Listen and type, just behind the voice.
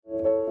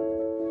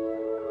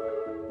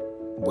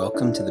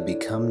Welcome to the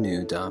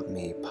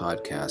BecomeNew.me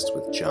podcast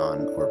with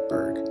John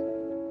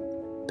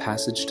Ortberg.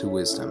 Passage to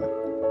Wisdom,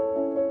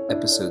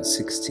 Episode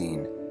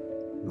 16,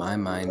 My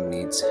Mind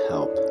Needs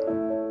Help.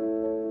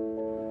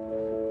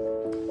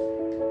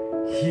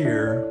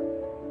 Here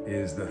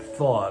is the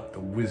thought,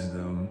 the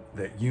wisdom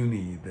that you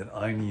need, that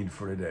I need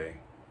for today.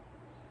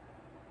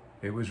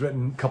 It was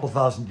written a couple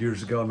thousand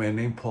years ago. A man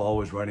named Paul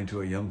was writing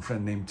to a young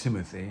friend named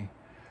Timothy,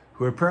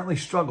 who apparently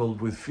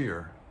struggled with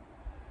fear,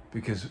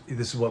 because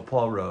this is what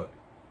Paul wrote.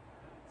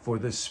 For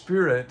the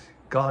Spirit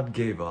God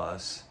gave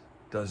us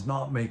does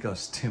not make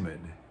us timid,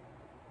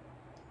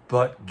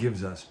 but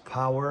gives us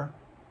power,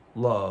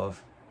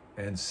 love,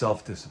 and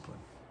self-discipline.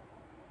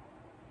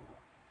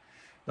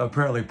 Now,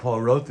 apparently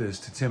Paul wrote this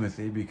to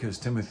Timothy because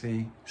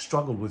Timothy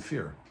struggled with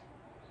fear.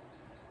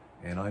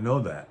 And I know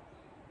that.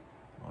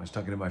 I was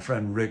talking to my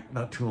friend Rick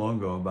not too long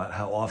ago about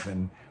how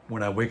often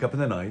when I wake up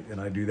in the night,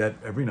 and I do that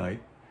every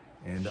night,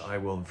 and I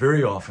will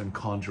very often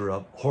conjure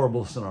up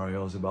horrible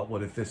scenarios about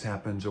what if this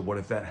happens or what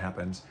if that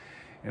happens.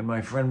 And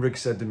my friend Rick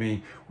said to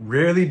me,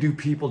 rarely do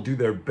people do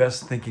their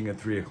best thinking at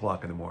 3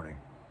 o'clock in the morning.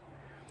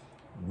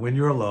 When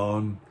you're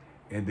alone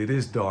and it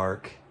is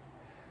dark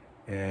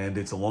and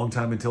it's a long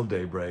time until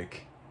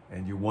daybreak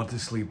and you want to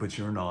sleep but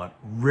you're not,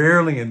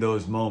 rarely in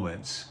those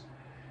moments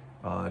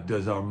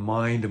does our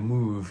mind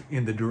move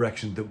in the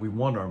direction that we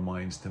want our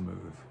minds to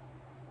move.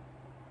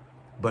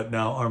 But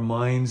now our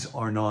minds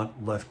are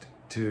not left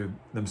to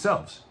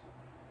themselves.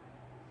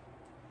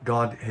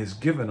 God has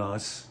given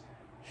us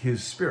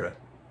His Spirit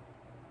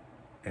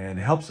and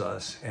helps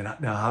us. And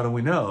now how do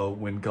we know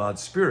when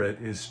God's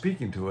Spirit is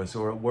speaking to us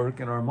or at work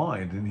in our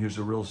mind? And here's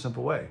a real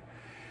simple way.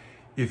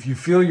 If you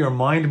feel your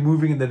mind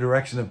moving in the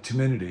direction of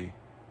timidity,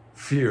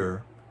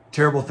 fear,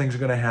 terrible things are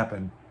going to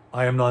happen,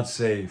 I am not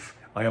safe,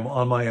 I am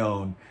on my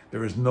own,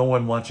 there is no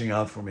one watching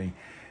out for me,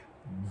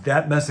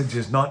 that message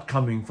is not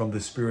coming from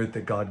the Spirit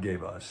that God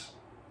gave us.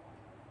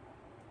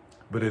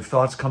 But if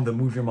thoughts come to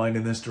move your mind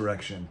in this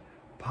direction,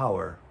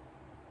 power,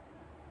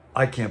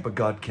 I can't, but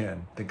God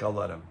can, think I'll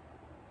let Him.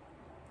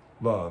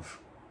 Love,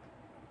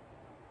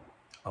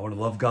 I want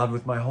to love God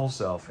with my whole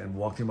self and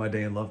walk through my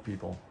day and love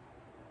people.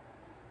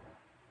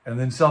 And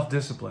then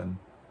self-discipline,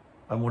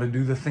 I want to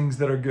do the things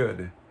that are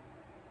good.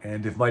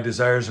 And if my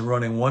desires are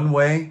running one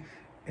way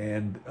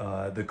and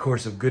the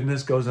course of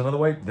goodness goes another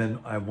way, then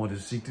I want to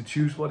seek to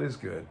choose what is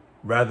good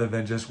rather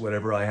than just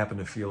whatever I happen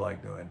to feel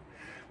like doing.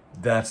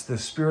 That's the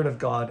Spirit of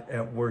God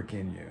at work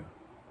in you.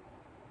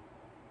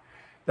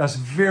 That's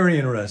very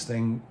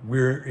interesting.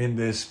 We're in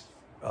this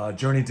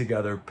journey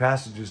together,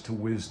 Passages to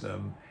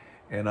Wisdom.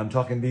 And I'm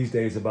talking these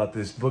days about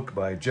this book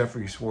by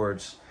Jeffrey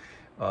Schwartz,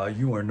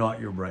 You Are Not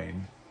Your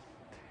Brain.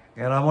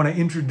 And I want to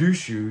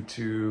introduce you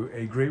to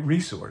a great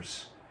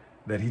resource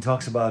that he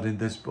talks about in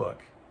this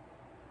book.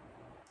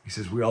 He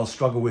says we all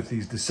struggle with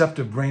these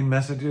deceptive brain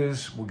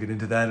messages. We'll get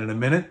into that in a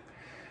minute.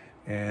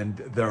 And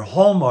their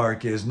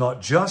hallmark is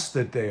not just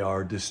that they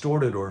are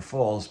distorted or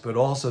false, but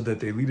also that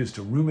they lead us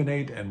to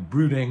ruminate and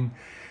brooding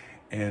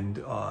and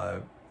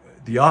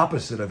the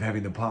opposite of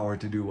having the power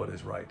to do what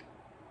is right.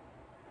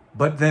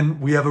 But then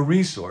we have a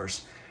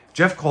resource.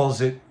 Jeff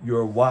calls it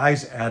your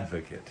wise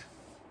advocate.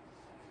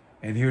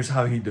 And here's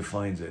how he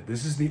defines it.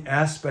 This is the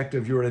aspect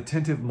of your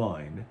attentive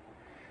mind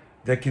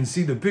that can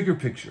see the bigger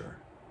picture,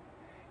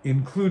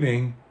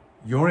 including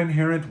your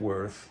inherent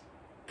worth,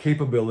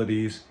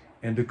 capabilities,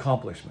 and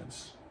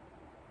accomplishments.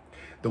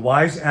 The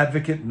wise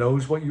advocate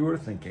knows what you are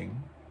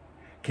thinking,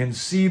 can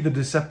see the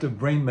deceptive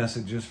brain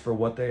messages for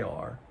what they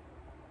are,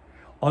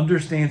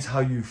 understands how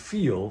you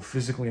feel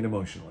physically and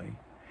emotionally,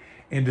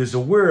 and is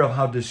aware of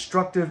how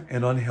destructive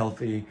and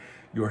unhealthy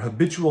your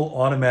habitual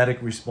automatic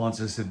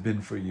responses have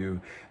been for you.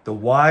 The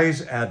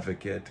wise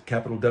advocate,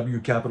 capital W,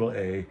 capital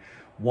A,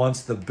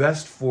 wants the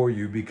best for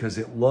you because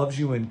it loves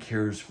you and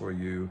cares for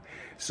you.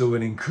 So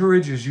it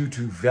encourages you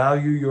to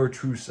value your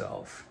true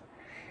self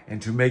and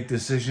to make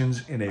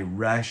decisions in a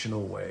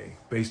rational way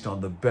based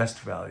on the best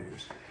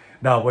values.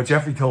 Now, what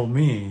Jeffrey told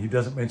me, he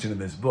doesn't mention in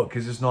this book,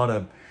 because it's not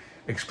a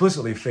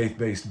explicitly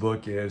faith-based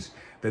book, is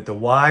that the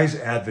wise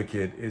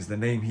advocate is the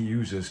name he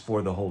uses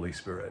for the Holy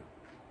Spirit.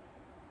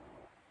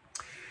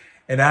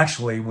 And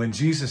actually, when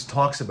Jesus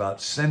talks about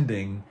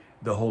sending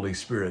the Holy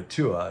Spirit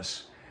to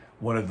us,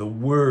 one of the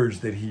words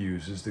that he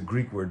uses, the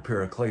Greek word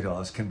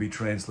parakletos, can be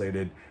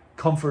translated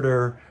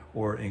comforter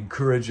or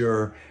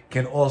encourager,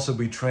 can also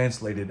be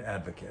translated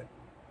advocate.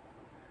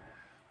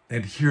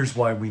 And here's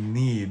why we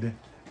need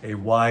a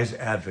wise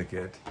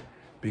advocate,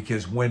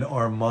 because when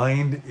our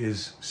mind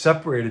is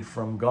separated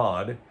from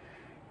God,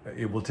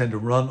 it will tend to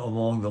run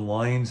along the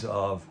lines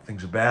of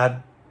things are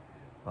bad,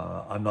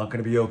 I'm not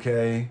going to be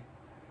okay,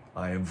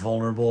 I am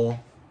vulnerable,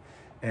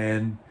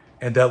 and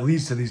that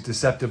leads to these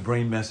deceptive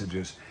brain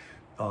messages.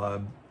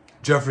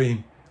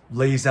 Jeffrey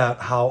lays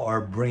out how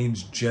our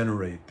brains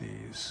generate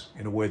these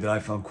in a way that I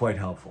found quite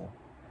helpful.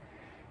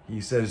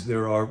 He says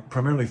there are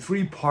primarily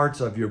three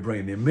parts of your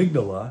brain. The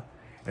amygdala,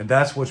 and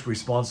that's what's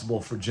responsible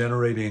for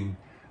generating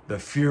the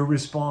fear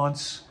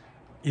response,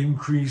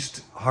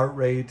 increased heart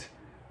rate,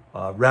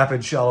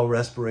 rapid shallow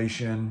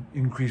respiration,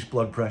 increased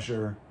blood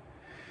pressure.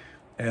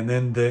 And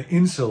then the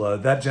insula,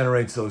 that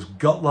generates those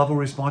gut level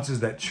responses,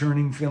 that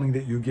churning feeling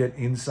that you get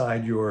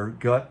inside your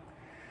gut.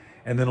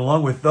 And then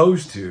along with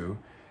those two,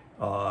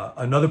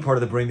 another part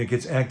of the brain that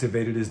gets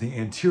activated is the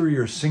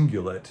anterior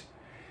cingulate.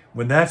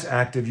 When that's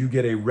active, you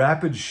get a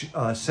rapid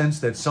sense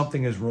that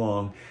something is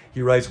wrong.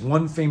 He writes,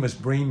 one famous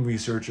brain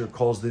researcher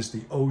calls this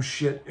the oh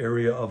shit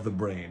area of the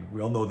brain. We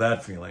all know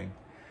that feeling,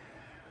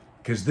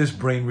 because this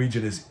brain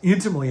region is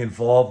intimately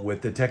involved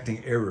with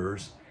detecting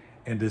errors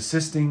and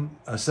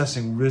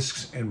assessing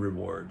risks and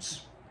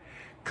rewards.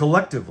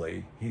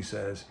 Collectively, he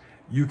says,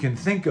 you can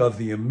think of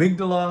the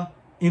amygdala,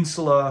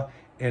 insula,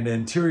 and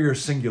anterior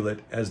cingulate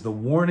as the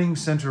warning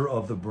center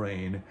of the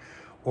brain,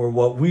 or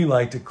what we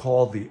like to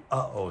call the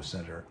uh-oh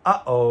center.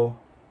 Uh-oh.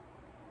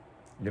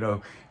 You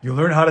know, you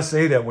learn how to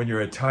say that when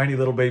you're a tiny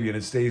little baby and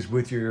it stays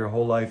with you your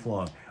whole life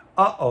long.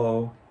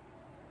 Uh-oh.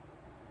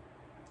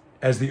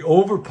 As the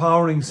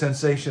overpowering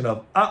sensation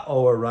of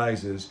uh-oh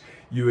arises,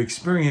 you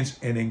experience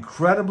an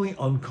incredibly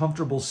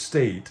uncomfortable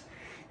state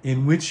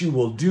in which you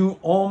will do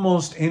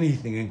almost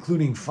anything,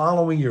 including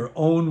following your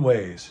own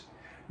ways,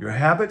 your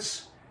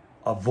habits,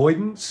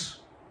 avoidance,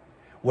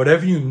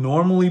 whatever you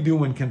normally do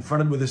when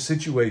confronted with a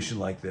situation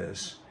like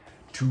this,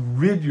 to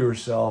rid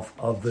yourself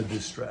of the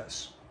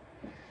distress.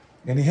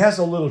 And he has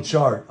a little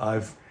chart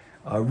I've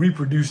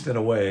reproduced in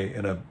a way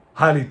in a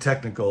highly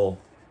technical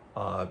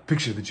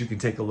picture that you can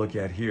take a look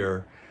at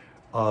here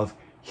of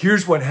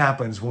here's what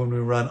happens when we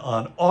run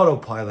on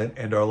autopilot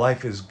and our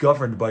life is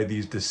governed by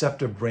these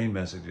deceptive brain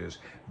messages.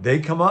 They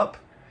come up,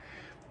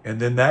 and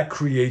then that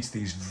creates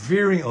these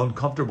very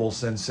uncomfortable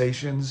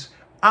sensations.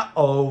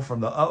 Uh-oh,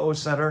 from the uh-oh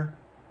center.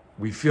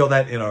 We feel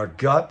that in our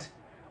gut,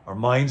 our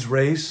minds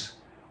race,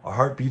 our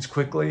heart beats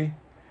quickly,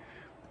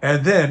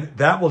 and then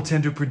that will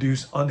tend to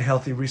produce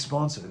unhealthy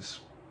responses.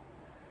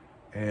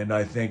 And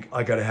I think,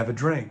 I gotta have a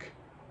drink,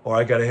 or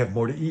I gotta have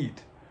more to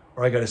eat,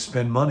 or I gotta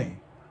spend money,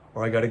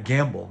 or I gotta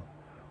gamble,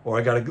 or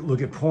I gotta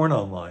look at porn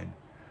online,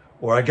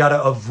 or I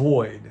gotta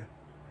avoid.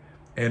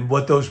 And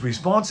what those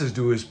responses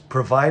do is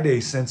provide a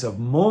sense of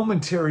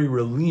momentary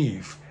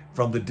relief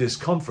from the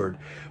discomfort,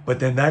 but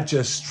then that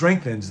just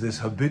strengthens this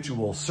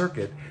habitual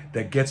circuit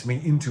that gets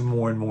me into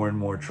more and more and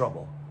more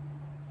trouble.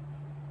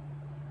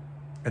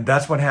 And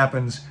that's what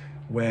happens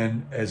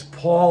when, as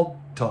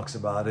Paul talks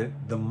about it,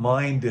 the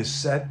mind is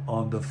set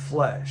on the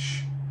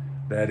flesh,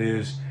 that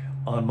is,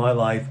 on my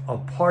life,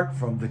 apart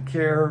from the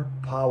care,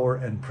 power,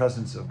 and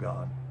presence of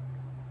God.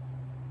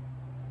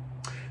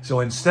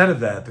 So instead of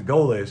that, the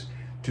goal is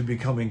to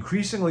become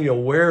increasingly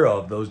aware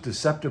of those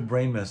deceptive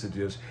brain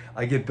messages.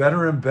 I get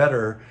better and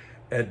better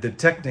at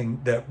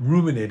detecting that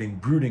ruminating,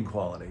 brooding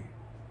quality.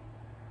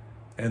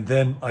 And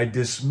then I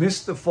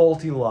dismiss the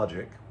faulty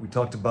logic. We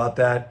talked about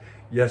that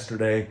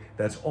yesterday.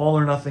 That's all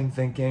or nothing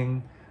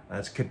thinking.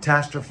 That's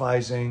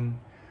catastrophizing.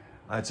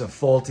 That's a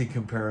faulty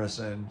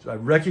comparison. So I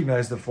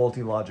recognize the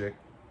faulty logic,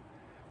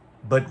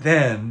 but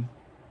then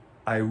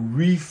I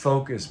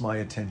refocus my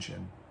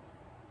attention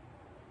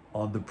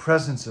on the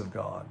presence of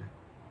God,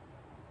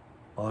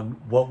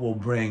 on what will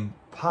bring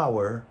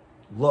power,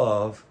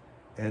 love,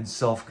 and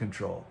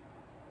self-control.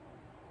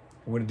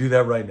 We're going to do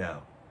that right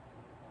now.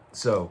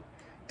 So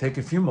take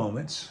a few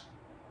moments,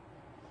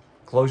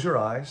 close your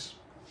eyes,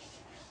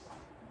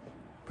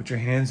 put your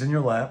hands in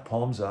your lap,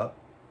 palms up.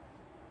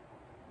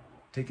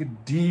 Take a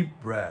deep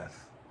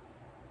breath.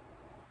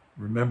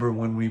 Remember,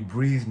 when we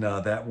breathe now,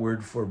 that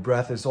word for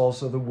breath is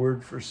also the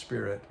word for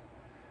spirit.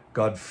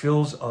 God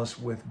fills us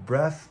with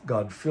breath.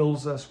 God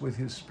fills us with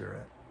his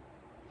spirit.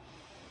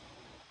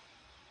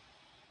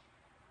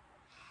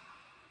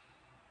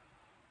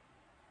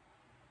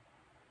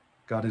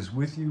 God is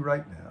with you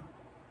right now.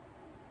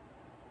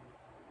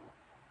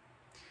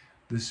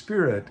 The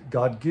spirit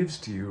God gives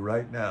to you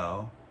right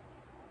now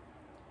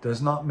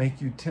does not make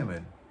you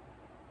timid,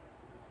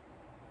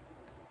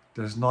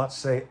 does not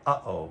say,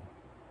 uh-oh,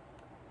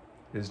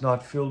 is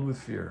not filled with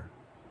fear.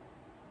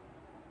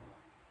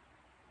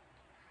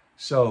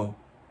 So,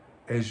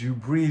 as you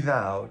breathe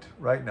out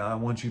right now, I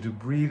want you to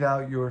breathe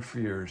out your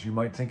fears. You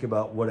might think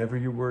about whatever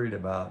you're worried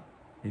about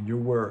in your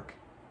work,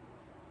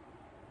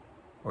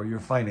 or your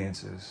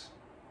finances,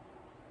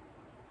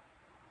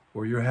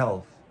 or your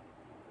health,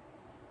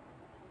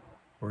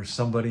 or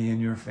somebody in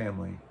your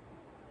family.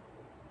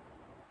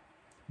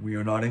 We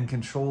are not in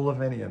control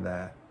of any of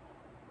that.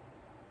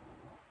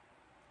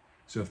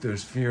 So if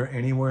there's fear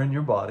anywhere in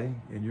your body,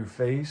 in your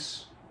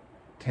face,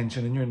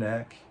 tension in your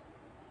neck,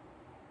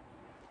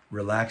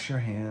 relax your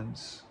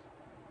hands,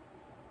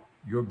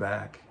 your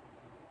back.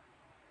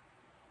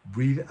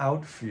 Breathe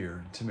out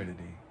fear and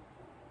timidity.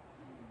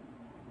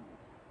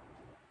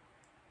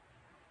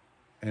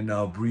 And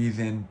now breathe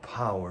in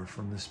power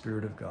from the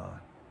Spirit of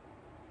God.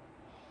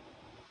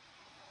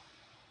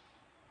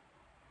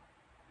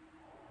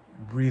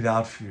 Breathe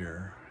out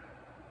fear.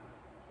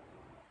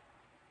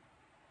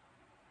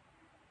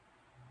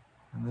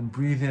 And then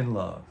breathe in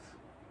love.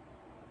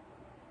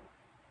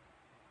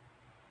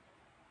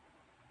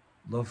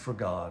 Love for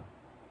God.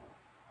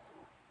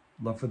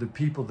 love for the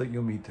people that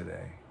you'll meet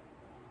today,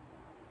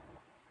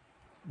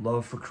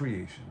 love for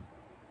creation,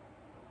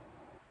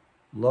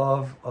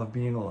 love of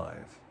being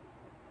alive,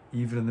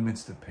 even in the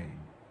midst of pain.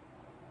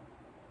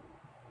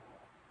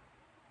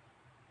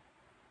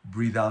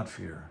 Breathe out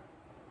fear.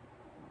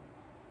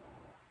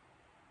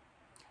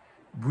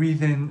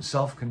 Breathe in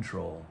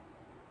self-control.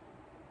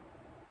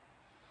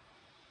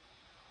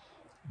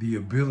 The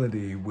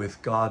ability,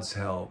 with God's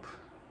help,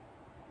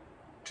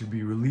 to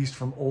be released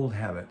from old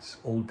habits,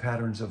 old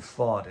patterns of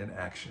thought and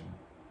action,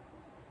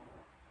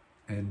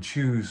 and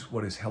choose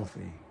what is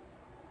healthy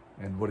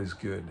and what is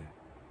good,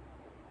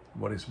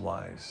 what is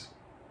wise.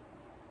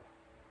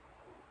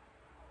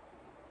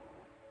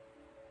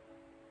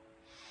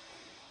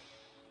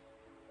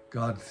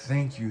 God,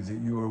 thank you that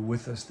you are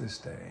with us this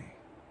day.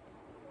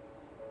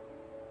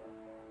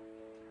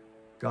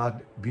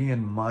 God, be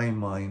in my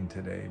mind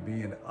today,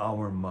 be in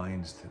our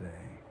minds today.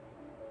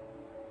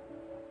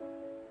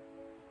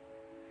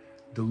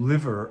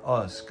 Deliver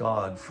us,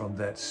 God, from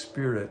that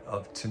spirit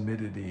of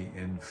timidity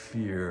and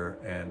fear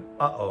and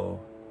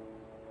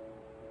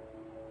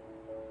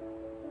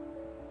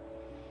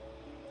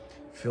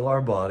Fill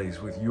our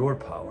bodies with your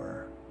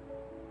power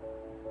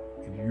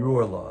and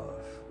your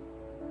love,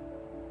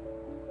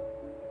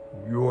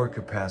 your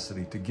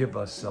capacity to give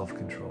us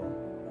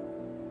self-control.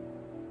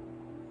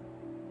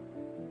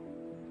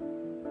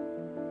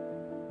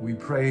 We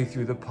pray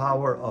through the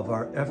power of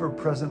our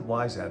ever-present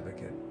wise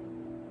advocate,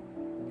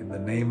 in the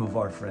name of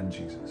our friend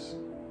Jesus.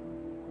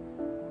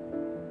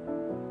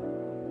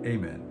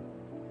 Amen.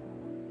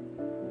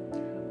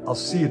 I'll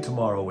see you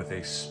tomorrow with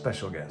a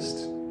special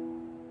guest.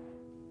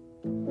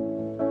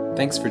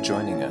 Thanks for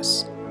joining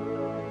us.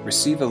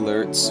 Receive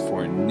alerts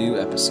for new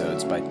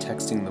episodes by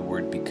texting the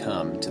word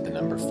BECOME to the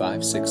number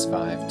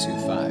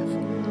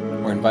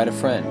 56525, or invite a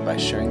friend by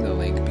sharing the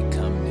link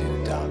BECOME